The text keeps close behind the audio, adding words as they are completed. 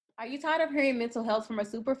Are you tired of hearing mental health from a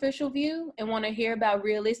superficial view and want to hear about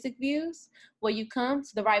realistic views? Well, you come to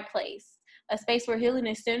the right place, a space where healing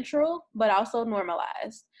is central, but also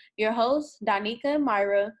normalized. Your hosts, Danica and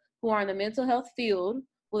Myra, who are in the mental health field,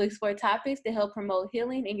 will explore topics that help promote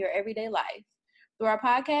healing in your everyday life. Through our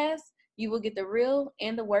podcast, you will get the real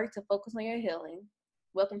and the work to focus on your healing.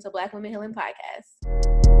 Welcome to Black Women Healing Podcast.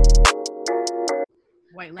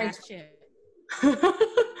 Wait, last chip.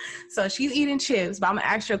 So she's eating chips, but I'm gonna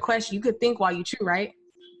ask you a question. You could think while you chew, right?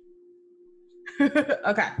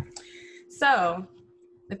 Okay. So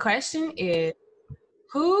the question is,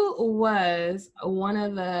 who was one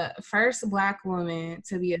of the first Black women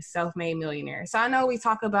to be a self-made millionaire? So I know we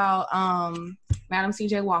talk about Madam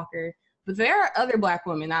C.J. Walker, but there are other Black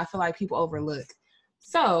women that I feel like people overlook.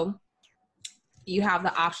 So you have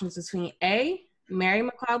the options between A, Mary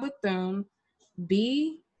McLeod Bethune,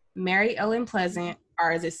 B, Mary Ellen Pleasant,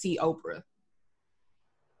 or is it C, Oprah?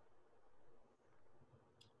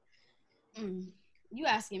 You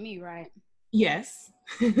asking me, right? Yes.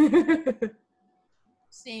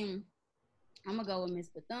 See, I'm gonna go with Miss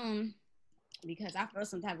Bethune because I feel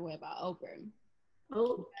some type of way about Oprah.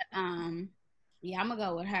 Oh. But, yeah, I'm gonna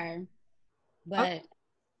go with her. But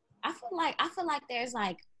I feel like there's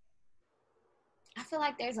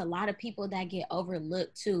a lot of people that get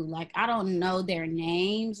overlooked too. Like, I don't know their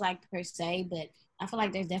names like per se, but I feel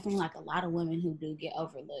like there's definitely like a lot of women who do get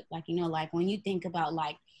overlooked. Like, you know, like when you think about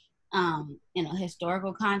like in a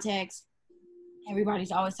historical context,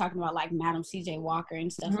 everybody's always talking about like Madam C.J. Walker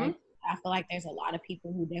and stuff like that. I feel like there's a lot of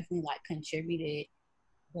people who definitely like contributed,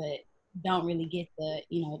 but don't really get the,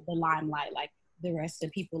 you know, the limelight like the rest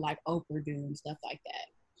of people like Oprah do and stuff like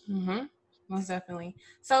that. Mm-hmm. Most definitely.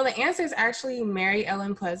 So the answer is actually Mary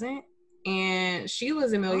Ellen Pleasant, and she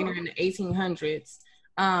was a millionaire in the 1800s.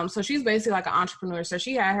 So she's basically like an entrepreneur. So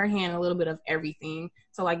she had her hand in a little bit of everything.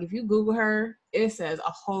 So like if you Google her, it says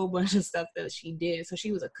a whole bunch of stuff that she did. So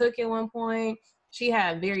she was a cook at one point. She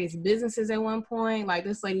had various businesses at one point. Like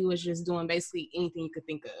this lady was just doing basically anything you could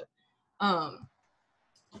think of.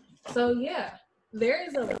 So yeah, there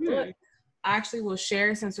is a book I actually will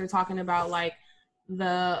share since we're talking about like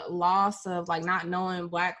the loss of like not knowing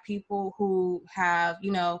Black people who have,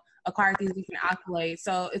 you know, acquired these different accolades.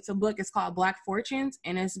 So it's a book, it's called Black Fortunes,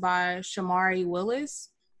 and it's by Shemayah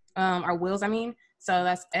Willis, or Wills, I mean. So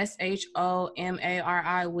that's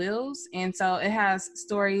Shomari Wills. And so it has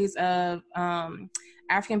stories of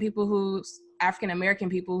African American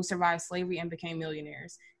people who survived slavery and became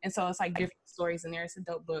millionaires. And so it's like different stories in there. It's a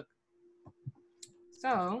dope book.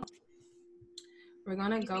 So we're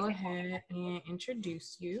going to go ahead and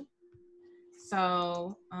introduce you.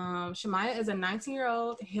 So Shemayah is a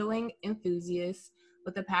 19-year-old healing enthusiast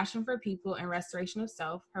with a passion for people and restoration of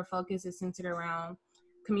self. Her focus is centered around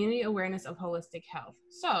community awareness of holistic health.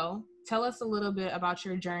 So tell us a little bit about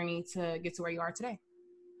your journey to get to where you are today.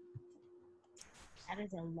 That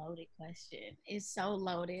is a loaded question. It's so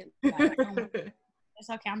loaded. Like, it's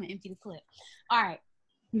okay. I'm gonna empty the clip. All right.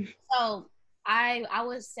 So I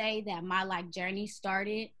would say that my like journey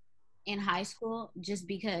started in high school, just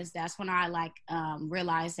because that's when I like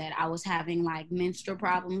realized that I was having like menstrual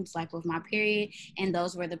problems like with my period, and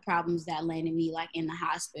those were the problems that landed me like in the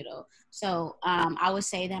hospital. So I would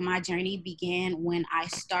say that my journey began when I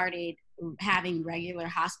started having regular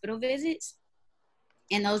hospital visits.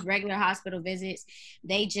 And those regular hospital visits,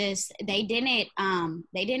 they didn't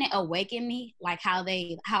awaken me like how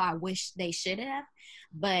I wish they should have.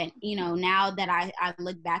 But, you know, now that I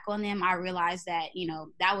look back on them, I realize that, you know,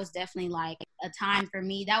 that was definitely like a time for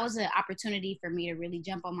me. That was an opportunity for me to really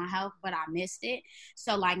jump on my health, but I missed it.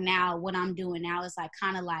 So like now what I'm doing now is like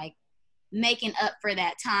kind of like making up for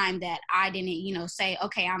that time that I didn't, you know, say,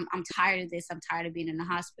 okay, I'm tired of this. I'm tired of being in the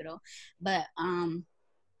hospital. But,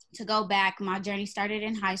 to go back, my journey started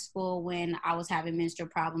in high school when I was having menstrual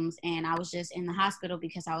problems, and I was just in the hospital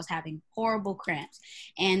because I was having horrible cramps.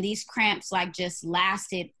 And these cramps like just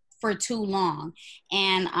lasted for too long.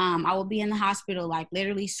 And I would be in the hospital, like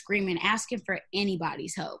literally screaming, asking for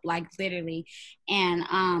anybody's help, like literally.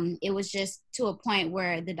 And it was just to a point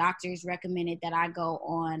where the doctors recommended that I go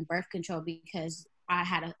on birth control because I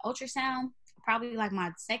had an ultrasound, probably like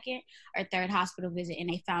my second or third hospital visit, and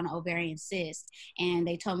they found an ovarian cyst, and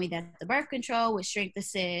they told me that the birth control would shrink the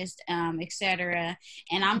cyst, etc.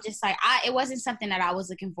 And I'm just like, it wasn't something that I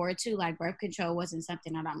was looking forward to. Like birth control wasn't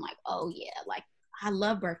something that I'm like, oh yeah, like I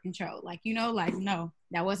love birth control. Like, you know, like, no,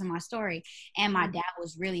 that wasn't my story. And my dad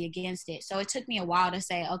was really against it. So it took me a while to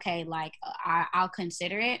say, okay, like I'll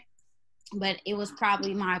consider it. But it was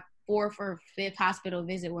probably my fourth or fifth hospital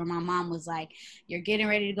visit where my mom was like, you're getting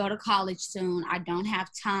ready to go to college soon. I don't have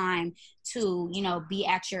time to, you know, be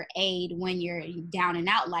at your aid when you're down and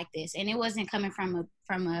out like this. And it wasn't coming from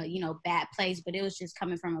a, you know, bad place, but it was just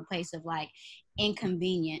coming from a place of like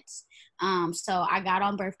inconvenience. So I got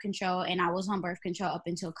on birth control, and I was on birth control up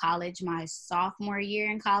until college, my sophomore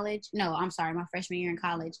year in college. No, I'm sorry, my freshman year in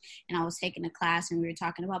college. And I was taking a class, and we were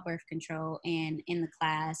talking about birth control. And in the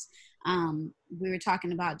class, we were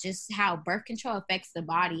talking about just how birth control affects the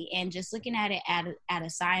body, and just looking at it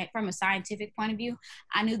from a scientific point of view,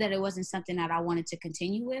 I knew that it wasn't something that I wanted to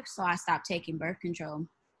continue with. So I stopped taking birth control.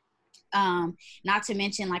 Not to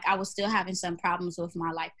mention, like, I was still having some problems with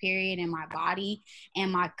my like period and my body,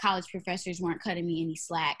 and my college professors weren't cutting me any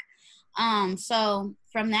slack. So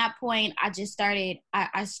from that point, I just started,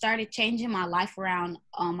 I started changing my life around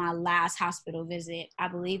on my last hospital visit. I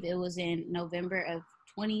believe it was in November of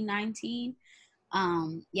 2019.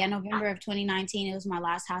 November of 2019, it was my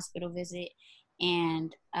last hospital visit.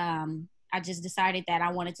 And, I just decided that I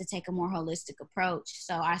wanted to take a more holistic approach.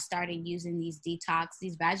 So I started using these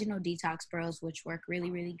vaginal detox pearls, which work really,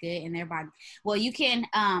 really good. And you can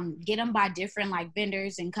get them by different like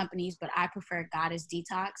vendors and companies, but I prefer Goddess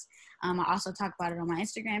Detox. I also talk about it on my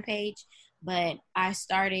Instagram page. But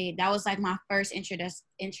that was like my first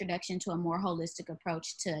introduction to a more holistic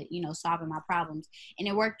approach to, you know, solving my problems. And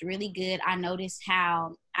it worked really good. I noticed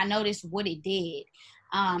what it did.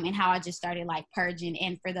 And how I just started like purging.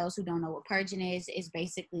 And for those who don't know what purging is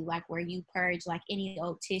basically like where you purge like any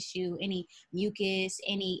old tissue, any mucus,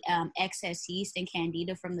 any excess yeast and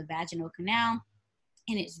candida from the vaginal canal.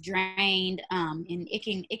 And it's drained, and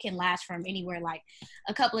it can last from anywhere like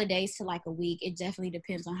a couple of days to like a week. It definitely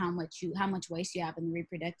depends on how much waste you have in the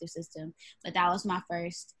reproductive system. But that was my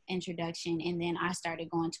first introduction. And then I started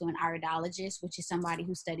going to an iridologist, which is somebody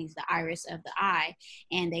who studies the iris of the eye,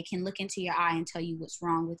 and they can look into your eye and tell you what's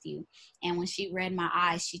wrong with you. And when she read my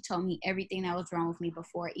eyes, she told me everything that was wrong with me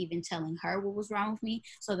before even telling her what was wrong with me.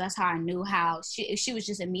 So that's how I knew how she was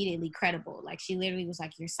just immediately credible. Like, she literally was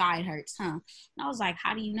like, your side hurts, huh? And I was like,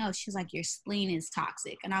 how do you know? She's like, your spleen is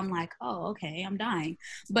toxic. And I'm like, oh, okay, I'm dying.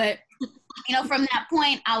 But, you know, from that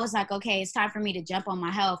point, I was like, okay, it's time for me to jump on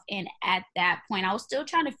my health. And at that point, I was still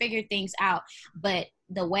trying to figure things out. But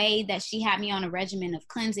the way that she had me on a regimen of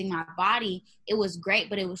cleansing my body, it was great,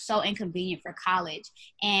 but it was so inconvenient for college.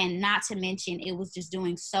 And not to mention, it was just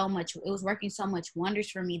doing so much, it was working so much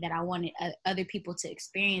wonders for me that I wanted other people to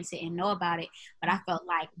experience it and know about it. But I felt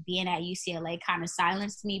like being at UCLA kind of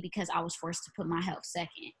silenced me because I was forced to put my health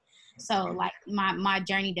second. So like my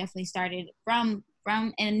journey definitely started from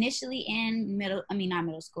initially in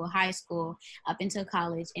high school up until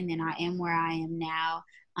college. And then I am where I am now.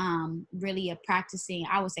 Really practicing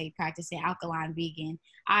alkaline vegan.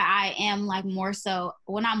 I am like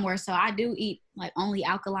I do eat like only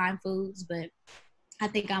alkaline foods, but I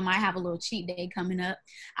think I might have a little cheat day coming up.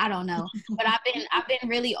 I don't know. But I've been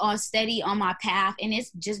really steady on my path, and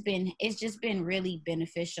it's just been really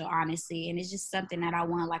beneficial, honestly. And it's just something that I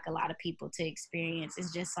want like a lot of people to experience.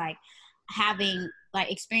 It's just like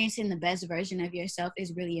experiencing the best version of yourself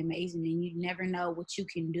is really amazing, and you never know what you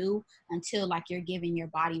can do until like you're giving your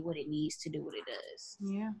body what it needs to do what it does.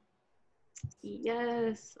 Yeah.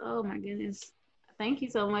 Yes. Oh my goodness. Thank you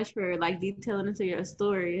so much for like detailing into your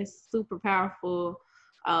story. It's super powerful.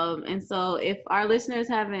 And so if our listeners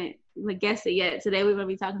haven't guessed it yet, today we're going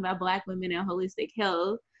to be talking about Black women and holistic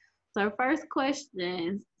health. So our first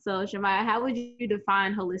question, so Shemayah, how would you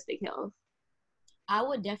define holistic health? I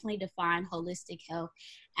would definitely define holistic health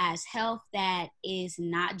as health that is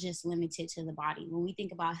not just limited to the body. When we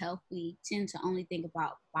think about health, we tend to only think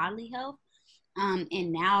about bodily health.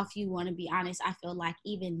 And now, if you want to be honest, I feel like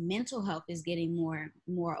even mental health is getting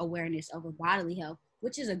more awareness over bodily health,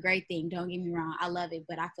 which is a great thing. Don't get me wrong. I love it.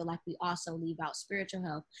 But I feel like we also leave out spiritual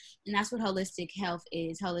health. And that's what holistic health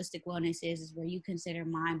is. Holistic wellness is where you consider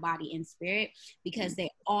mind, body, and spirit, because they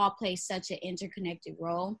all play such an interconnected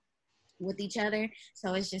role with each other.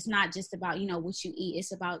 So it's just not just about, what you eat.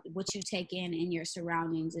 It's about what you take in your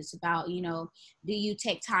surroundings. It's about, do you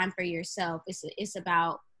take time for yourself? It's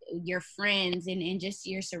about your friends and just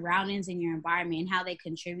your surroundings and your environment and how they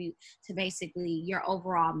contribute to basically your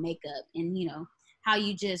overall makeup and, how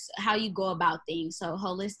you go about things. So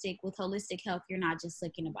with holistic health, you're not just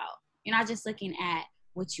looking at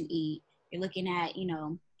what you eat. You're looking at,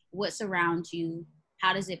 what surrounds you.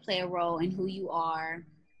 How does it play a role in who you are?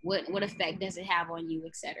 What effect does it have on you,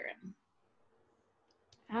 etc.?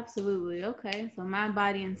 Absolutely. Okay. So mind,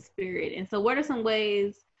 body, and spirit. And so what are some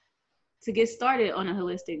ways to get started on a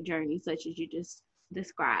holistic journey such as you just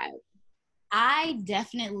described? I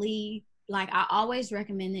definitely like I always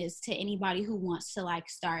recommend this to anybody who wants to like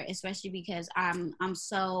start, especially because I'm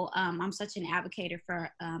such an advocate for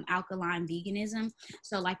alkaline veganism.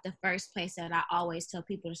 So like the first place that I always tell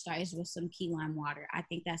people to start is with some key lime water. I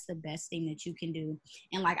think that's the best thing that you can do.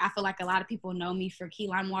 And like I feel like a lot of people know me for key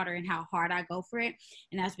lime water and how hard I go for it.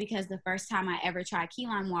 And that's because the first time I ever tried key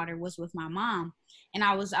lime water was with my mom. And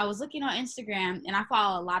I was looking on Instagram, and I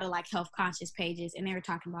follow a lot of like health conscious pages, and they were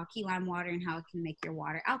talking about key lime water and how it can make your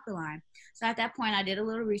water alkaline. So at that point, I did a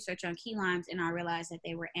little research on key limes, and I realized that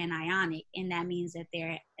they were anionic, and that means that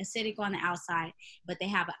they're acidic on the outside, but they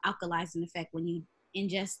have an alkalizing effect when you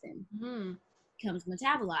ingest them. Mm-hmm. Becomes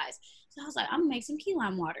metabolized. So I was like, I'm gonna make some key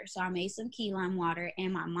lime water. So I made some key lime water,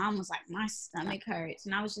 and my mom was like, my stomach hurts,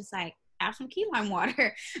 and I was just like, have some key lime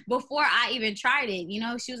water. Before I even tried it, you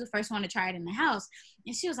know, she was the first one to try it in the house,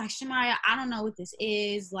 and she was like, Shemayah, I don't know what this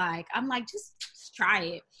is. Like, I'm like, just try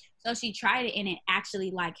it. So she tried it, and it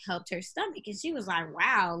actually like helped her stomach, and she was like,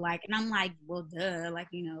 wow. Like, and I'm like, well, duh, like,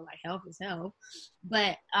 you know, like health is health.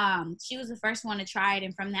 But she was the first one to try it,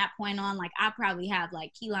 and from that point on, like I probably have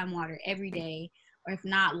like key lime water every day, or if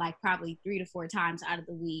not, like probably 3 to 4 times out of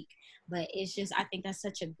the week. But it's just, I think that's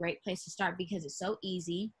such a great place to start because it's so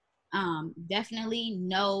easy. Definitely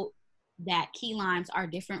know that key limes are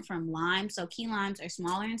different from limes. So key limes are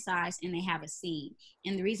smaller in size, and they have a seed.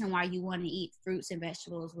 And the reason why you want to eat fruits and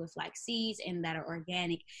vegetables with like seeds and that are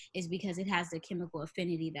organic is because it has the chemical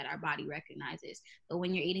affinity that our body recognizes. But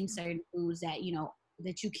when you're eating certain foods that, you know,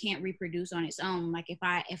 that you can't reproduce on its own, like if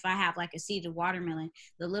I have like a seed of watermelon,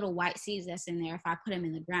 the little white seeds that's in there, if I put them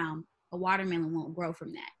in the ground, a watermelon won't grow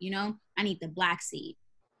from that. You know, I need the black seed.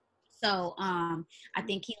 So I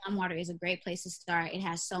think key lime water is a great place to start. It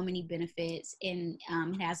has so many benefits, and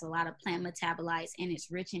it has a lot of plant metabolites, and it's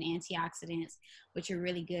rich in antioxidants, which are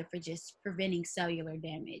really good for just preventing cellular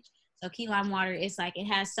damage. So key lime water is like, it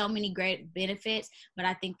has so many great benefits, but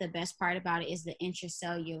I think the best part about it is the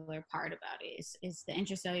intracellular part about it. It's the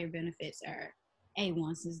intracellular benefits are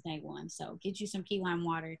A1 since day one. So get you some key lime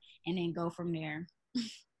water and then go from there.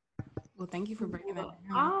 Well, thank you for breaking that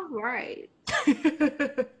down. All right.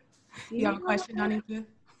 You have a question, Anika?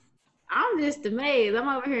 I'm just amazed. I'm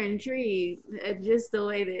over here intrigued at just the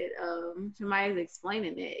way that Shemayah is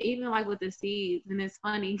explaining it. Even like with the seeds, and it's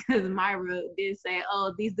funny because Myra did say,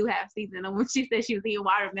 "Oh, these do have seeds in them." When she said she was eating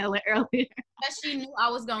watermelon earlier, but she knew I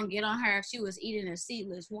was gonna get on her if she was eating a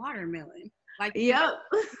seedless watermelon. Like, yep,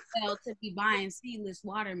 to be buying seedless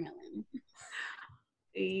watermelon.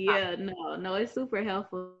 Yeah, no, it's super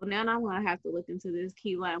helpful. Now I'm gonna have to look into this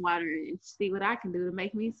key lime water and see what I can do to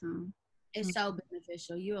make me some. It's so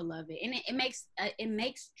beneficial. You'll love it, and it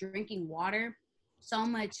makes drinking water so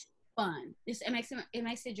much fun. It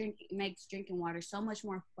makes drinking water so much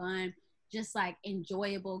more fun, just like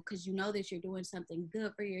enjoyable, because you know that you're doing something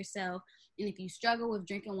good for yourself. And if you struggle with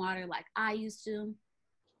drinking water like I used to,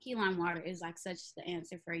 key lime water is like such the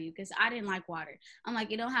answer for you, because I didn't like water. I'm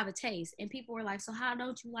like, it don't have a taste, and people were like, so how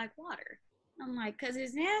don't you like water? I'm like, because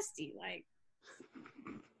it's nasty. Like,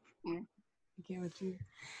 I get what you.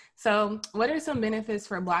 So what are some benefits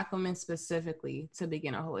for Black women specifically to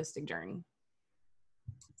begin a holistic journey?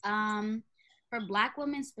 For Black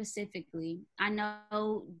women specifically, I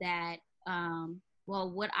know that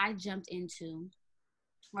what I jumped into,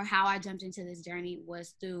 or how I jumped into this journey,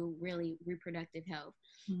 was through really reproductive health.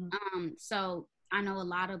 Mm-hmm. So I know a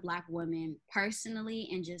lot of Black women personally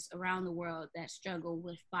and just around the world that struggle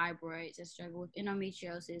with fibroids, that struggle with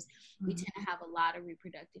endometriosis. Mm-hmm. We tend to have a lot of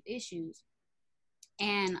reproductive issues.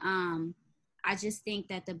 And I just think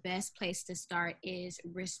that the best place to start is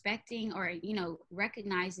respecting, or, you know,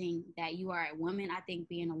 recognizing that you are a woman. I think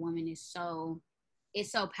being a woman is so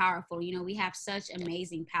powerful. You know, we have such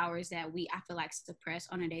amazing powers that I feel like suppress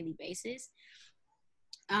on a daily basis.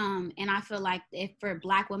 And I feel like if for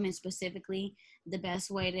Black women specifically, the best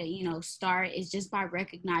way to, you know, start is just by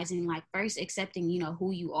recognizing, like, first accepting, you know,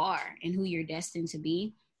 who you are and who you're destined to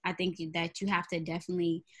be. I think that you have to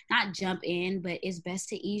definitely not jump in, but it's best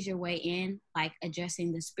to ease your way in, like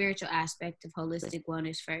addressing the spiritual aspect of holistic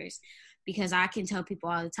wellness first. Because I can tell people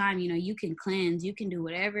all the time, you know, you can cleanse, you can do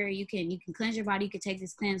whatever, you can cleanse your body, you can take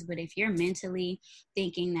this cleanse, but if you're mentally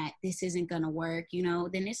thinking that this isn't going to work, you know,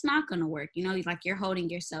 then it's not going to work, you know, like you're holding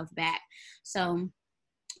yourself back. So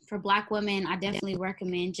for Black women, I definitely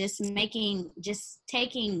recommend just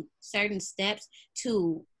taking certain steps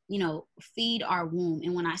to, you know, feed our womb.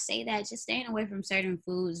 And when I say that, just staying away from certain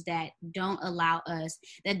foods that don't allow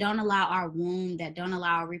our womb, that don't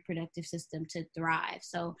allow our reproductive system to thrive.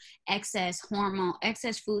 So excess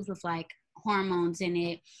foods with like hormones in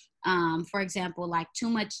it. For example, like too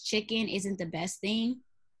much chicken isn't the best thing.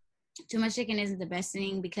 Too much chicken isn't the best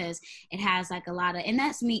thing because it has like a lot of, and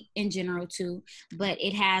that's meat in general too, but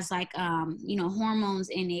it has like hormones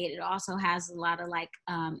in it. It also has a lot of like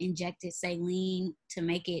injected saline to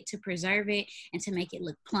make it, to preserve it and to make it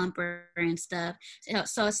look plumper and stuff.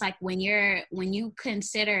 So it's like when you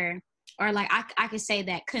consider, or like I could say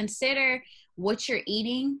that, consider what you're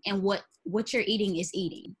eating and what you're eating is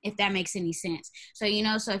eating, if that makes any sense. So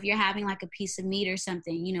so if you're having like a piece of meat or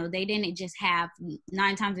something, they didn't just have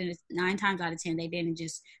 9 times out of 10 they didn't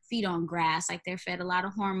just feed on grass. Like they're fed a lot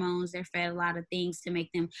of hormones, they're fed a lot of things to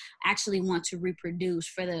make them actually want to reproduce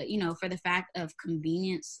for the fact of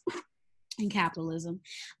convenience and capitalism.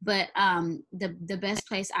 But the best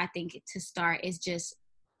place I think to start is just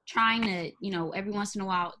trying to every once in a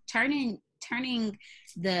while turning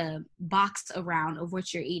the box around of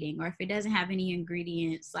what you're eating, or if it doesn't have any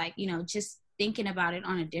ingredients, like just thinking about it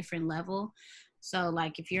on a different level. So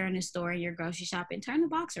like if you're in a store and you're grocery shopping, turn the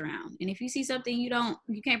box around, and if you see something you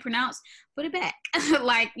can't pronounce, put it back. So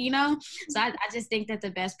I just think that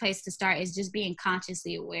the best place to start is just being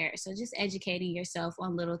consciously aware. So just educating yourself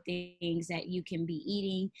on little things that you can be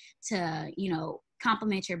eating to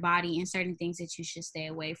complement your body, and certain things that you should stay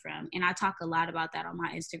away from. And I talk a lot about that on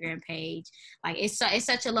my Instagram page. Like it's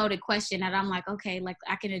such a loaded question that I'm like, okay, like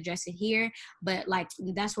I can address it here, but like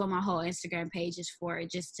that's what my whole Instagram page is for,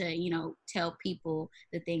 just to tell people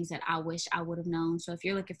the things that I wish I would have known. So if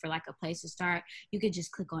you're looking for like a place to start, you could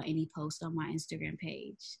just click on any post on my Instagram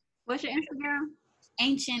page. What's your Instagram?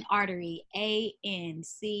 Ancient Artery,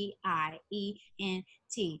 ANCIENT. I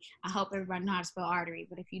hope everybody knows how to spell artery,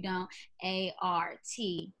 but if you don't,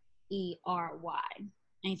 ARTERY.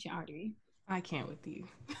 Ancient Artery. I can't with you.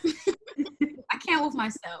 I can't with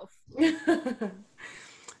myself.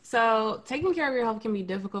 So taking care of your health can be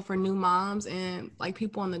difficult for new moms and like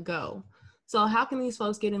people on the go. So how can these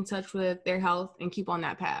folks get in touch with their health and keep on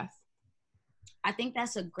that path? I think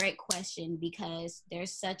that's a great question, because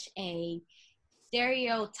there's such a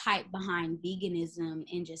stereotype behind veganism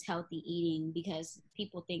and just healthy eating, because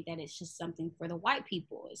people think that it's just something for the white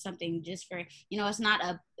people. It's something just for, it's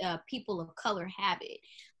not a people of color habit.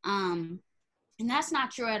 And that's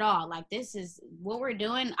not true at all. Like, this is what we're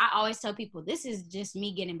doing. I always tell people, this is just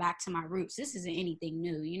me getting back to my roots. This isn't anything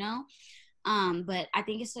new, But I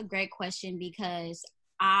think it's a great question, because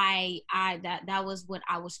that was what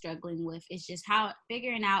I was struggling with. It's just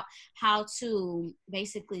figuring out how to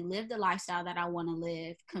basically live the lifestyle that I want to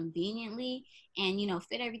live conveniently, and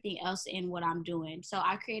fit everything else in what I'm doing. So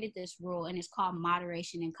I created this rule, and it's called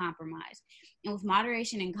moderation and compromise. And with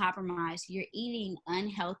moderation and compromise, you're eating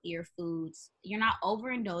unhealthier foods. You're not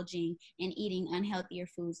overindulging and eating unhealthier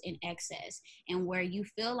foods in excess. And where you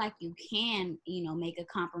feel like you can, make a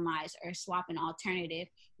compromise or swap an alternative,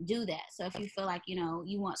 do that. So if you feel like,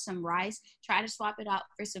 you want some rice, try to swap it out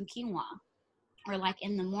for some quinoa. Or like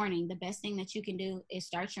in the morning, the best thing that you can do is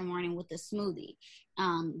start your morning with a smoothie.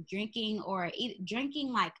 Drinking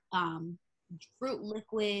like fruit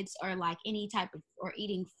liquids, or like any type of, or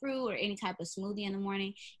eating fruit or any type of smoothie in the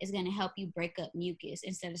morning is going to help you break up mucus,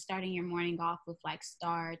 instead of starting your morning off with like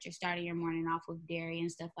starch, or starting your morning off with dairy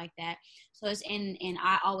and stuff like that. So and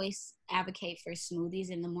I always advocate for smoothies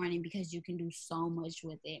in the morning, because you can do so much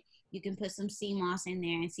with it. You can put some sea moss in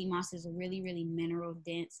there, and sea moss is a really, really mineral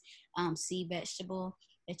dense sea vegetable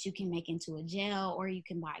that you can make into a gel, or you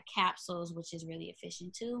can buy capsules, which is really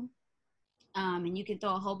efficient too. And you can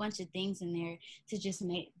throw a whole bunch of things in there to just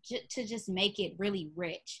make it really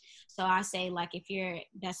rich. So I say, like,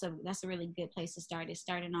 that's a really good place to start, is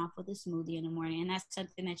starting off with a smoothie in the morning, and that's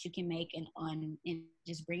something that you can make and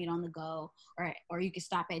just bring it on the go, or you can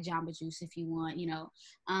stop at Jamba Juice if you want,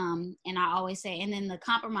 and I always say, and then the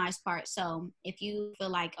compromise part. So if you feel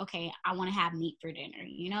like, okay, I want to have meat for dinner,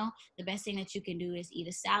 the best thing that you can do is eat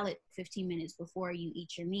a salad 15 minutes before you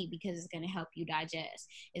eat your meat, because it's going to help you digest.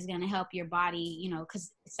 It's going to help your body,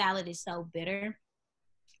 because salad is so bitter.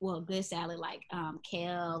 Well, good salad like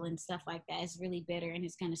kale and stuff like that is really bitter, and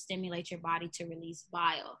it's going to stimulate your body to release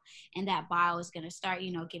bile, and that bile is going to start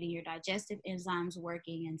getting your digestive enzymes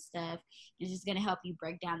working and stuff. It's just going to help you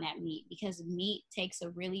break down that meat, because meat takes a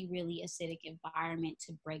really, really acidic environment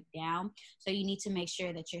to break down. So you need to make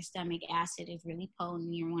sure that your stomach acid is really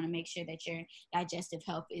potent. You want to make sure that your digestive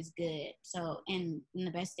health is good. So and the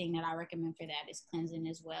best thing that I recommend for that is cleansing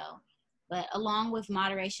as well. But along with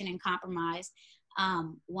moderation and compromise,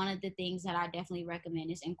 one of the things that I definitely recommend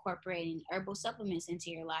is incorporating herbal supplements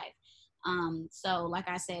into your life. So like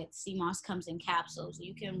I said, sea moss comes in capsules.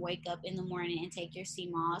 You can wake up in the morning and take your sea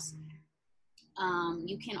moss,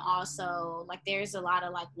 You can also, like, there's a lot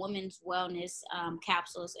of like women's wellness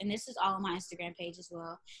capsules, and this is all on my Instagram page as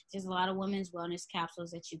well. There's a lot of women's wellness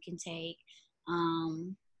capsules that you can take.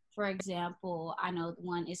 For example, I know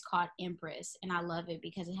one is called Empress, and I love it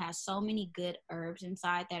because it has so many good herbs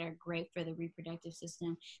inside that are great for the reproductive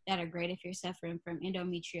system, that are great if you're suffering from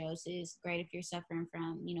endometriosis, great if you're suffering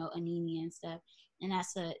from, you know, anemia and stuff. And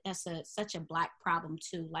that's such a Black problem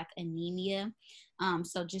too, like anemia.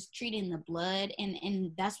 So just treating the blood,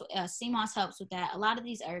 and that's what CMOS helps with that. A lot of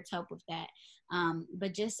these herbs help with that.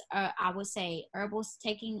 But just I would say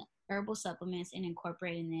taking herbal supplements and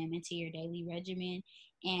incorporating them into your daily regimen,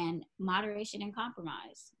 and moderation and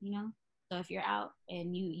compromise, you know. So if you're out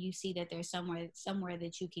and you see that there's somewhere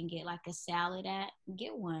that you can get like a salad at,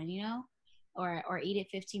 get one, you know, or eat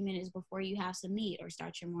it 15 minutes before you have some meat, or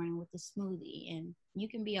start your morning with a smoothie, and you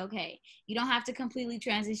can be okay. You don't have to completely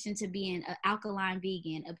transition to being an alkaline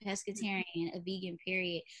vegan, a pescatarian, a vegan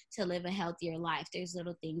period, to live a healthier life. There's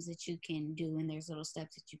little things that you can do, and there's little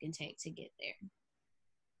steps that you can take to get there.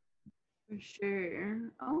 For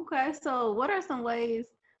sure. Okay, so what are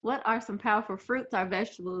some powerful fruits or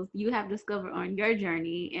vegetables you have discovered on your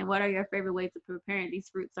journey, and what are your favorite ways of preparing these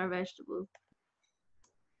fruits or vegetables?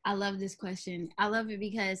 I love this question. I love it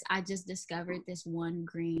because I just discovered this one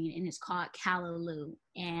green, and it's called callaloo.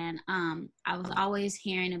 And I was always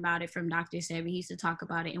hearing about it from Dr. Sebi. He used to talk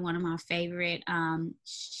about it in one of my favorite.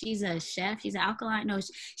 She's a chef. She's an alkaline. No,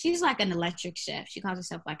 she's like an electric chef. She calls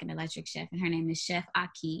herself like an electric chef, and her name is Chef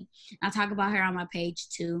Aki. I talk about her on my page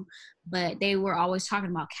too. But they were always talking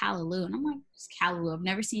about callaloo, and I'm like, it's callaloo. I've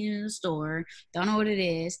never seen it in the store. Don't know what it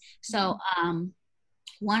is. So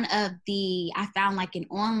I found like an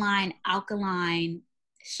online alkaline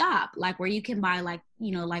shop, like where you can buy like,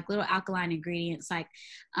 you know, like little alkaline ingredients, like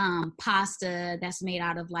pasta that's made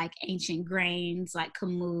out of like ancient grains like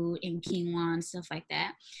kamut and quinoa and stuff like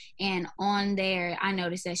that. And on there I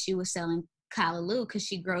noticed that she was selling callaloo because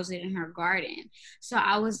she grows it in her garden. So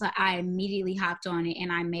I immediately hopped on it,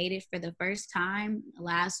 and I made it for the first time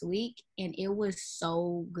last week, and it was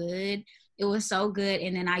so good. It was so good.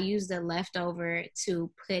 And then I used the leftover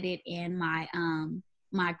to put it in my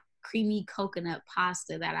my creamy coconut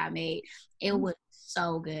pasta that I made. It was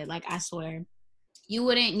so good. Like, I swear. You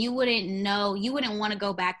wouldn't want to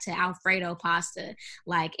go back to Alfredo pasta,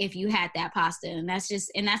 like, if you had that pasta. And that's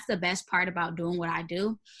the best part about doing what I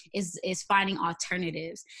do, is finding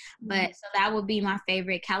alternatives. But so that would be my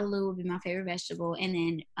favorite. Callaloo would be my favorite vegetable. And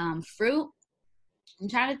then fruit, I'm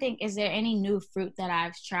trying to think, is there any new fruit that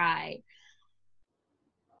I've tried?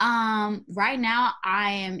 Right now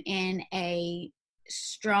I am in a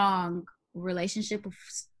strong relationship with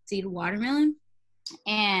seed watermelon,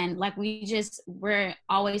 and like we're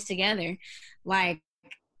always together. Like,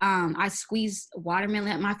 I squeeze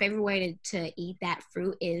watermelon. My favorite way to eat that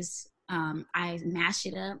fruit is I mash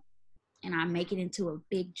it up, and I make it into a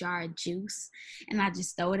big jar of juice, and I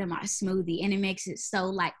just throw it in my smoothie, and it makes it so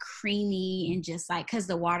like creamy, and just like, because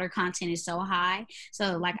the water content is so high.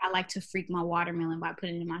 So like, I like to freak my watermelon by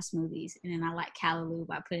putting it in my smoothies, and then I like callaloo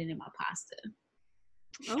by putting it in my pasta.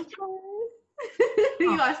 Okay.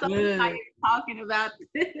 You are so excited talking about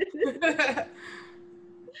this.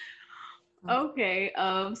 Okay.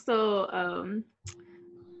 So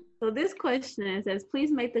this question says,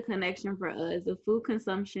 please make the connection for us of food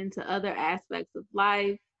consumption to other aspects of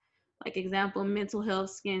life, like example, mental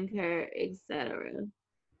health, skincare, etc.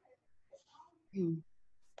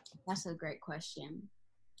 That's a great question.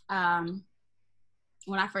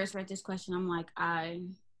 When I first read this question, I'm like,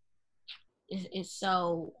 it's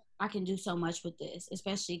so, I can do so much with this,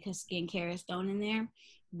 especially because skincare is thrown in there.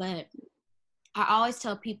 But I always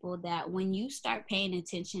tell people that when you start paying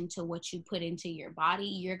attention to what you put into your body,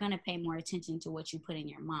 you're going to pay more attention to what you put in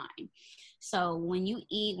your mind. So when you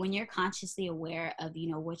eat, when you're consciously aware of, you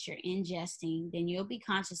know, what you're ingesting, then you'll be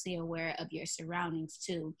consciously aware of your surroundings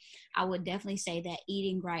too. I would definitely say that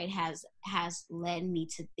eating right has led me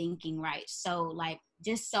to thinking right. So like,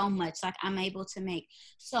 just so much, like, I'm able to make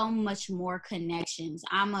so much more connections.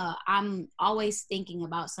 I'm always thinking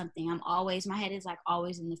about something. My head is like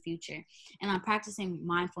always in the future, and I'm practicing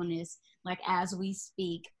mindfulness like as we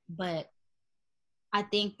speak. But I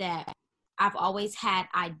think that I've always had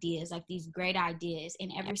ideas, like these great ideas.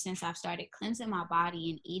 And ever since I've started cleansing my body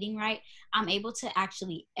and eating right, I'm able to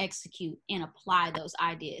actually execute and apply those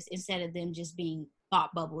ideas instead of them just being thought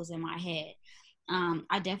bubbles in my head.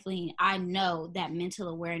 I know that mental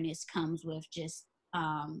awareness comes with just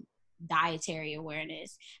dietary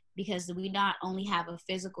awareness, because we not only have a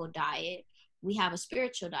physical diet, we have a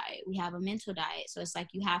spiritual diet, we have a mental diet. So it's like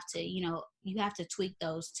you have to, you have to tweak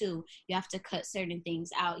those too. You have to cut certain things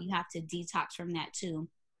out. You have to detox from that too.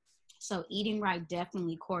 So eating right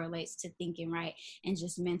definitely correlates to thinking right and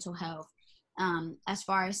just mental health. As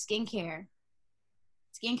far as skincare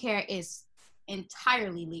is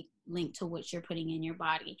entirely linked to what you're putting in your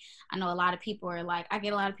body. I know a lot of people are like, I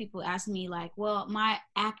get a lot of people asking me like, well, my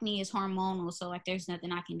acne is hormonal, so like there's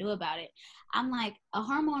nothing I can do about it. I'm like, a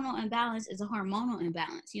hormonal imbalance is a hormonal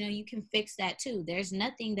imbalance. You can fix that too. There's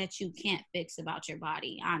nothing that you can't fix about your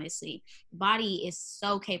body, honestly. Body is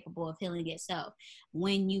so capable of healing itself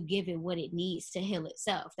when you give it what it needs to heal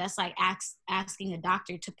itself. That's like asking a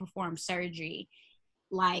doctor to perform surgery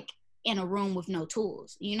like in a room with no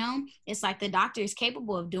tools. It's like the doctor is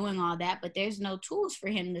capable of doing all that, but there's no tools for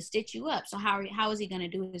him to stitch you up. So how is he going to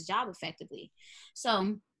do his job effectively?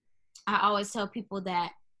 So I always tell people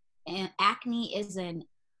that acne is an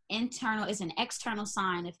external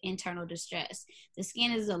sign of internal distress. The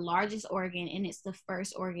skin is the largest organ, and it's the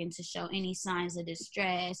first organ to show any signs of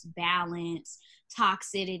distress, balance,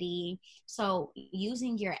 toxicity. So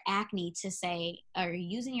using your acne to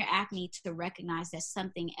recognize that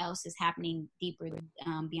something else is happening deeper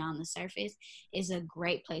beyond the surface is a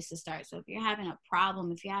great place to start. So if you're having a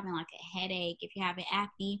problem, if you're having like a headache, if you're having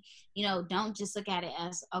acne, don't just look at it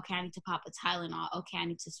as, okay, I need to pop a Tylenol. Okay, I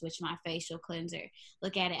need to switch my facial cleanser.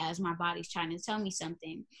 Look at it as my body's trying to tell me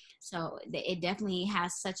something. So it definitely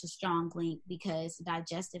has such a strong link, because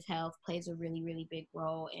digestive health plays a really, really big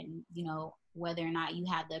role in, whether or not you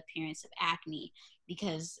have the appearance of acne.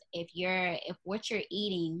 Because if what you're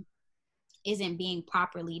eating isn't being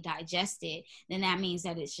properly digested, then that means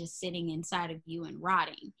that it's just sitting inside of you and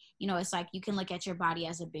rotting. It's like you can look at your body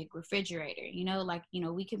as a big refrigerator.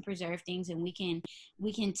 We can preserve things, and we can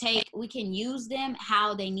use them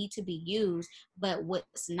how they need to be used, but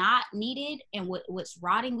what's not needed and what's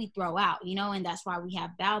rotting we throw out, and that's why we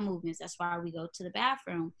have bowel movements. That's why we go to the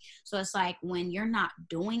bathroom. So it's like when you're not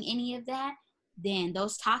doing any of that, then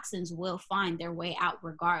those toxins will find their way out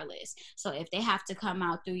regardless. So if they have to come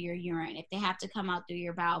out through your urine, if they have to come out through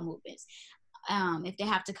your bowel movements, if they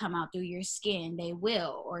have to come out through your skin, they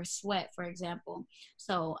will, or sweat, for example.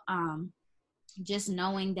 So just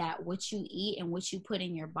knowing that what you eat and what you put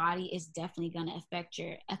in your body is definitely going to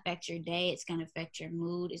affect your day. It's going to affect your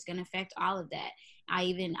mood. It's going to affect all of that.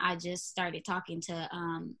 I just started talking to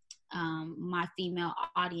my female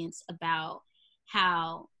audience about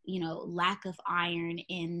how lack of iron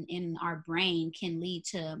in our brain can lead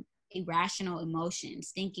to irrational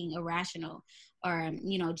emotions, thinking irrational, or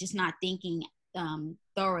just not thinking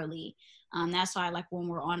thoroughly. That's why, like, when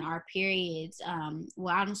we're on our periods,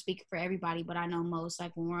 well, I don't speak for everybody, but I know most,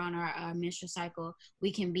 like when we're on our menstrual cycle,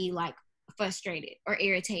 we can be like frustrated or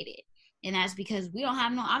irritated. And that's because we don't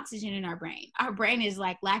have no oxygen in our brain. Our brain is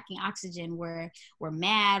like lacking oxygen. We're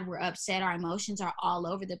mad, we're upset, our emotions are all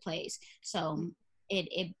over the place. So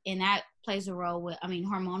and that plays a role with,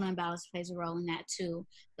 hormonal imbalance plays a role in that too.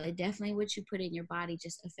 But definitely what you put in your body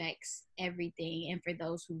just affects everything. And for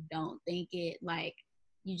those who don't think it, like,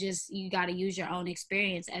 you got to use your own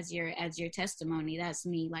experience as your testimony. That's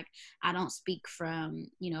me. Like, I don't speak from,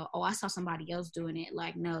 I saw somebody else doing it.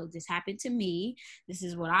 Like, no, this happened to me. This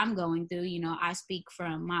is what I'm going through. I speak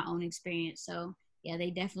from my own experience. So yeah,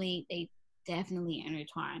 they definitely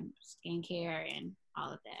intertwine, skincare and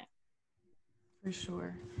all of that. For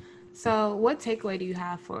sure. So what takeaway do you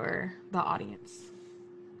have for the audience?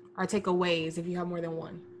 Or takeaways if you have more than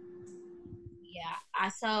one? Yeah.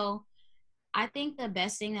 So I think the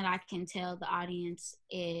best thing that I can tell the audience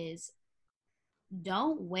is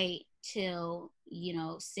don't wait till,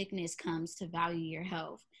 sickness comes to value your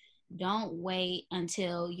health. Don't wait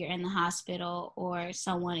until you're in the hospital or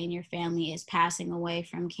someone in your family is passing away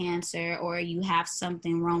from cancer or you have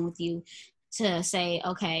something wrong with you to say,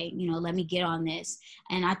 okay, let me get on this.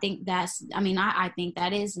 And I think I think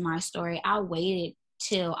that is my story. I waited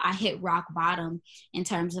till I hit rock bottom in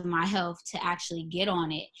terms of my health to actually get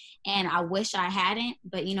on it. And I wish I hadn't,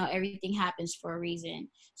 but everything happens for a reason.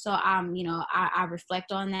 So I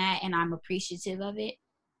reflect on that and I'm appreciative of it.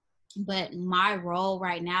 But my role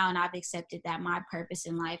right now, and I've accepted that my purpose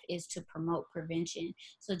in life is to promote prevention.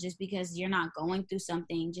 So just because you're not going through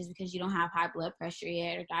something, just because you don't have high blood pressure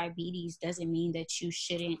yet or diabetes, doesn't mean that you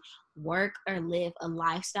shouldn't work or live a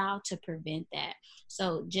lifestyle to prevent that.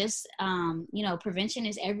 So just, prevention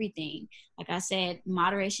is everything. Like I said,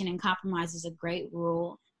 moderation and compromise is a great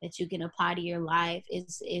rule that you can apply to your life.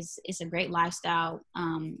 It's a great lifestyle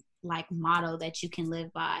like motto that you can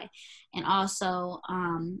live by. And also,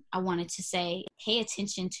 I wanted to say, pay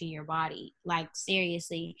attention to your body. Like,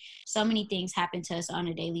 seriously, so many things happen to us on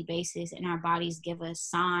a daily basis, and our bodies give us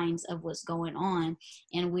signs of what's going on,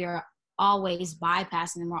 and we're always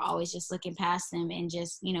bypassing them. We're always just looking past them and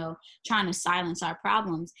just, trying to silence our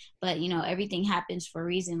problems. But, everything happens for a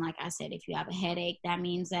reason. Like I said, if you have a headache, that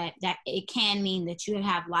means that it can mean that you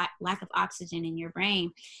have lack of oxygen in your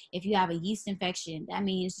brain. If you have a yeast infection, that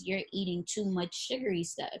means you're eating too much sugary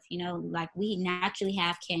stuff. Like we naturally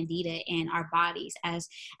have candida in our bodies as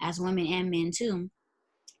women and men too.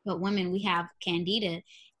 But women, we have candida,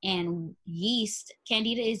 and yeast.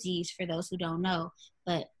 Candida is yeast, for those who don't know,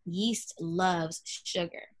 but yeast loves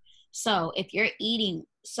sugar. So if you're eating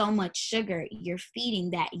so much sugar, you're feeding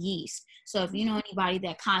that yeast. So if you know anybody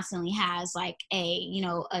that constantly has like a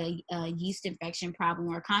yeast infection problem,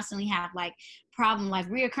 or constantly have like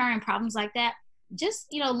reoccurring problems like that, just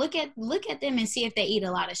look at them and see if they eat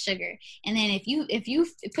a lot of sugar. And then if you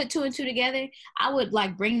put two and two together, I would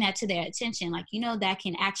like bring that to their attention, like that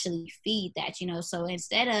can actually feed that. So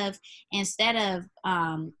instead of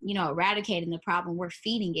eradicating the problem, we're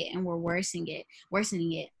feeding it and we're worsening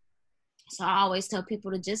it. So I always tell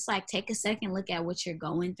people to just like take a second look at what you're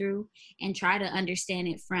going through and try to understand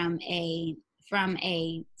it from a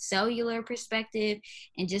cellular perspective,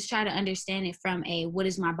 and just try to understand it from a what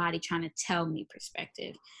is my body trying to tell me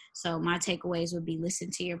perspective. So my takeaways would be listen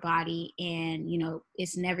to your body, and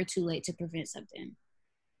it's never too late to prevent something.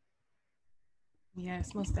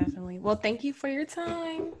 Yes, most definitely. Well, thank you for your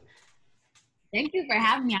time. Thank you for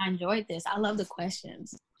having me. I enjoyed this. I love the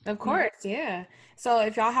questions. Of course, yeah. So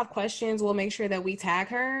if y'all have questions, we'll make sure that we tag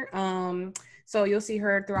her. So you'll see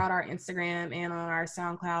her throughout our Instagram and on our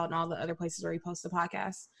SoundCloud and all the other places where we post the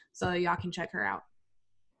podcast. So y'all can check her out.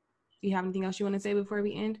 Do you have anything else you want to say before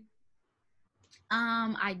we end?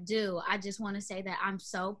 I do. I just want to say that I'm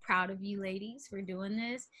so proud of you ladies for doing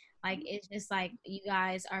this. Like, it's just like you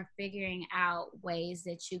guys are figuring out ways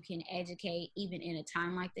that you can educate even in a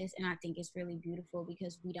time like this. And I think it's really beautiful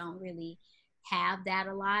because we don't really have that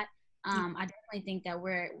a lot. I definitely think that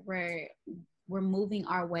we're moving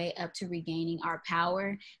our way up to regaining our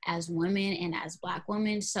power as women and as Black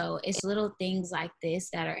women. So it's little things like this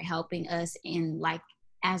that are helping us in like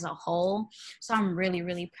as a whole. So I'm really,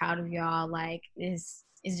 really proud of y'all. Like, this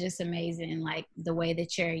is just amazing. Like the way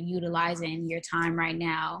that you're utilizing your time right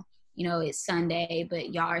now. It's Sunday,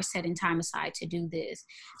 but y'all are setting time aside to do this.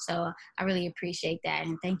 So I really appreciate that.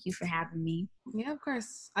 And thank you for having me. Yeah, of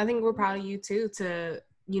course. I think we're proud of you too, to,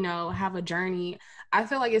 have a journey. I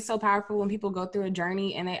feel like it's so powerful when people go through a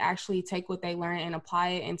journey and they actually take what they learn and apply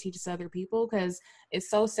it and teach it to other people, because it's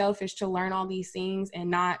so selfish to learn all these things and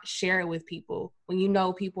not share it with people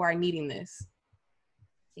when people are needing this.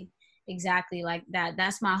 Exactly, like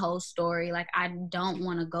that's my whole story. Like, I don't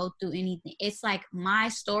want to go through anything. It's like my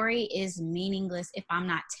story is meaningless if I'm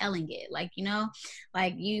not telling it. Like,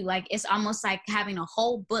 it's almost like having a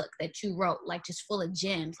whole book that you wrote, like just full of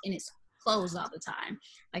gems, and it's closed all the time.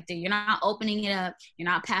 Like, you're not opening it up, you're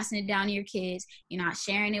not passing it down to your kids, you're not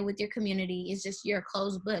sharing it with your community. It's just your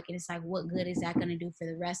closed book, and it's like, what good is that going to do for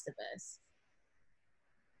the rest of us?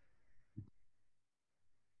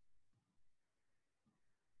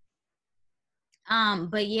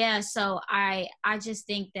 But yeah, so I just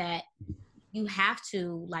think that you have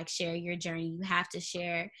to like share your journey. You have to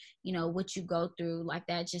share, what you go through. Like,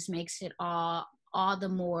 that just makes it all the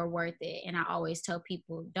more worth it. And I always tell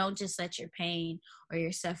people, don't just let your pain or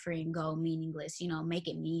your suffering go meaningless. Make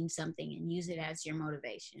it mean something and use it as your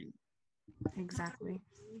motivation. Exactly.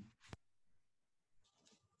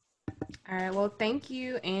 All right. Well, thank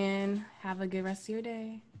you, and have a good rest of your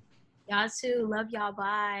day. Y'all too. Love y'all.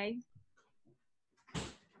 Bye.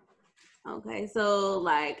 Okay, so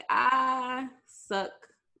like I suck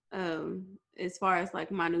as far as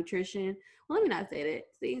like my nutrition. Well, let me not say that.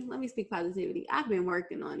 See, let me speak positivity. I've been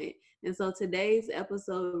working on it. And so today's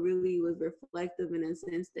episode really was reflective in a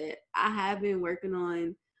sense that I have been working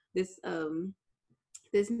on this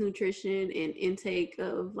this nutrition and intake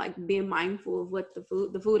of like being mindful of what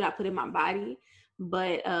the food I put in my body.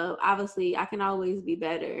 But obviously I can always be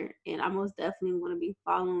better, and I most definitely want to be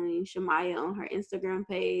following Shemayah on her Instagram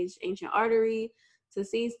page, Ancient Artery, to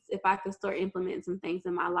see if I can start implementing some things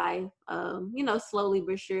in my life, slowly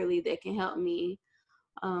but surely, that can help me.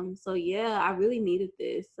 So yeah, I really needed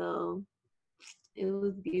this, so it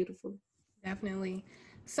was beautiful. Definitely.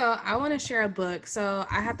 So I want to share a book. So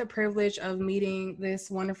I had the privilege of meeting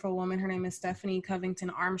this wonderful woman. Her name is Stephanie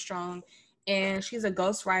Covington Armstrong, and she's a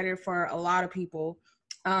ghostwriter for a lot of people.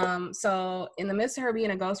 So in the midst of her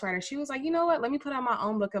being a ghostwriter, she was like, you know what, let me put out my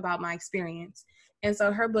own book about my experience. And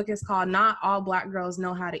so her book is called Not All Black Girls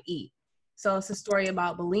Know How to Eat. So it's a story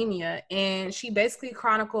about bulimia, and she basically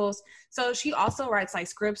chronicles, so she also writes like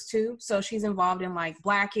scripts too. So she's involved in like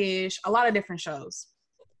Blackish, a lot of different shows.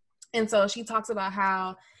 And so she talks about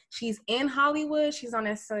how she's in Hollywood. She's not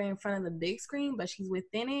necessarily in front of the big screen, but she's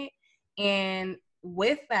within it. And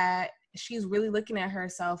with that, she's really looking at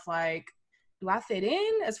herself like, do I fit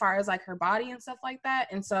in as far as like her body and stuff like that?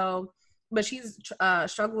 And so, but she's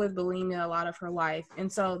struggled with bulimia a lot of her life. And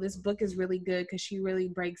so this book is really good because she really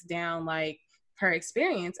breaks down like her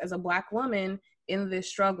experience as a Black woman in this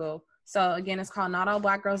struggle. So again, it's called Not All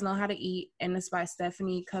Black Girls Know How to Eat, and it's by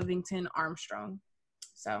Stephanie Covington Armstrong.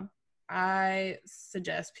 So I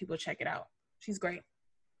suggest people check it out. She's great.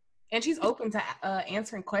 And she's open to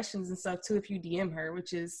answering questions and stuff too if you DM her,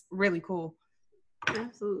 which is really cool.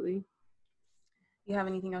 Absolutely. You have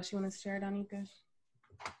anything else you want to share, Danica?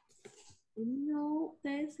 No,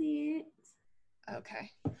 that's it. Okay.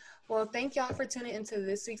 Well, thank y'all for tuning into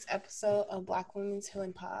this week's episode of Black Women's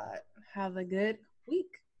Healing Pod. Have a good